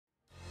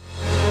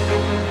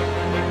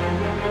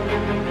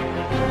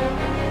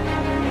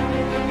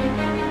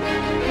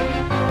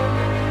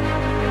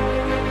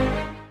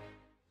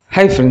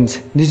Hi friends,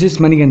 this is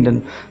Manigandan.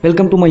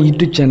 Welcome to my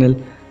YouTube channel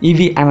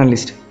EV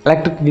Analyst,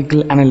 Electric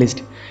Vehicle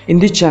Analyst. In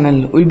this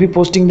channel, we will be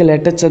posting the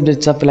latest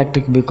subjects of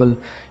electric vehicle.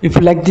 If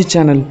you like this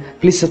channel,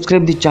 please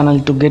subscribe the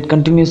channel to get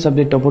continuous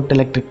update about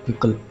electric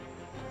vehicle.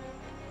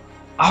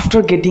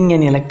 After getting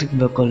an electric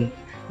vehicle,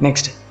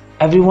 next,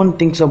 everyone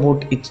thinks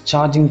about its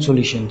charging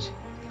solutions.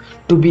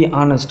 To be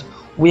honest,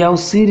 we have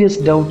serious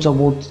doubts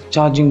about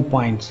charging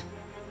points.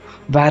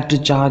 Where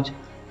to charge,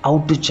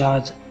 how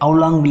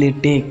long will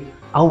it take,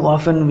 how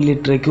often will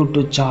it take you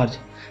to charge.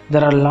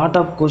 There are a lot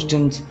of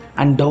questions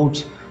and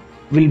doubts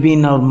will be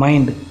in our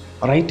mind,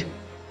 right?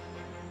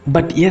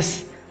 But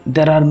yes,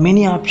 there are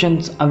many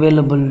options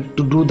available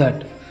to do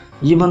that.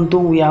 Even though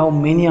we have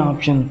many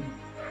options,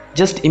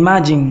 just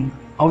imagine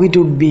how it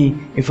would be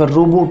if a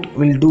robot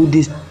will do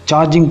this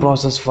charging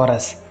process for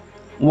us.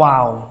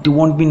 Wow, it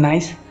won't be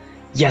nice?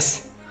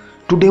 Yes.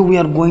 Today we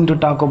are going to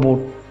talk about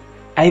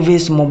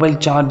Aiways Mobile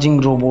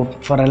Charging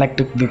Robot for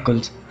electric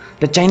vehicles.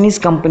 The Chinese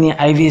company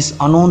Aiways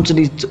announced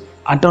its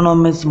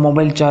autonomous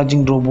mobile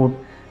charging robot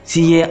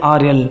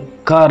CARL.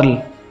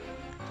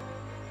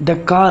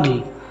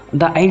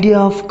 The idea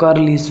of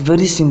Carl is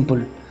very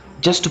simple.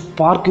 Just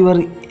park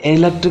your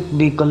electric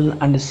vehicle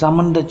and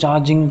summon the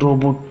charging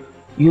robot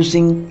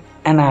using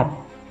an app.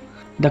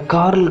 The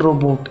Carl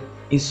robot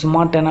is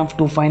smart enough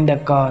to find a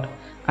car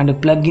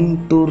and plug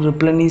in to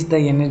replenish the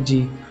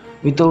energy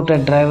without a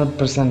driver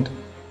present,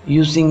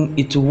 using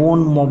its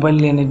own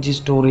mobile energy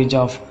storage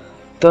of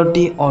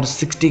 30 or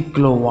 60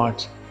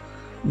 kilowatts.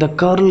 The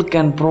Carl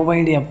can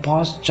provide a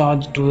fast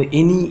charge to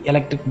any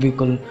electric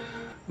vehicle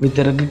with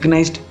a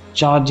recognized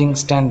charging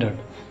standard,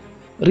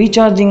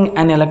 recharging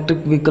an electric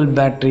vehicle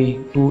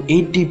battery to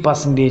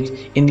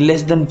 80% in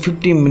less than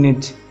 50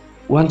 minutes.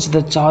 Once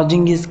the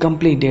charging is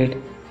completed,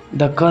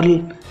 the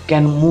Carl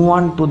can move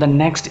on to the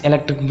next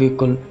electric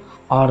vehicle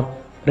or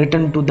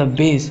return to the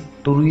base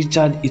to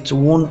recharge its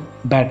own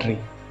battery.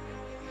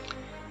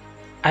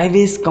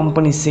 Aiways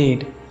company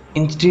said,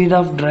 instead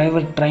of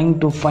driver trying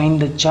to find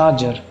the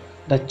charger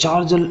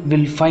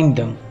will find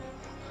them.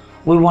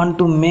 We want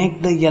to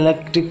make the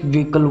electric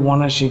vehicle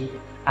ownership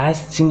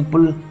as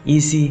simple,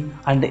 easy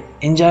and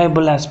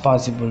enjoyable as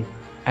possible,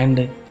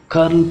 and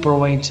Carl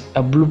provides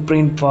a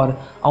blueprint for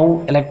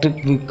how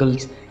electric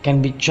vehicles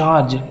can be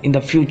charged in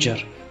the future.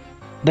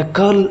 The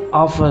Carl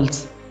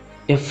offers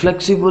a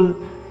flexible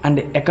and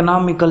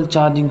economical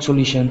charging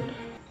solution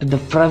to the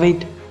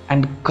private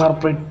and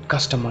corporate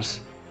customers.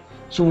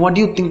 So what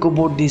do you think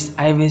about this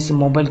Aiways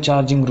mobile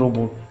charging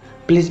robot?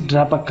 Please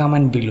drop a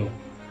comment below.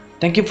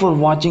 Thank you for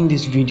watching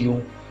this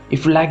video.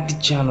 If you like the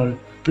channel,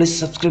 please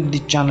subscribe the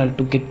channel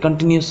to get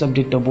continuous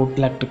update about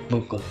electric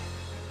vehicle.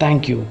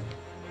 Thank you.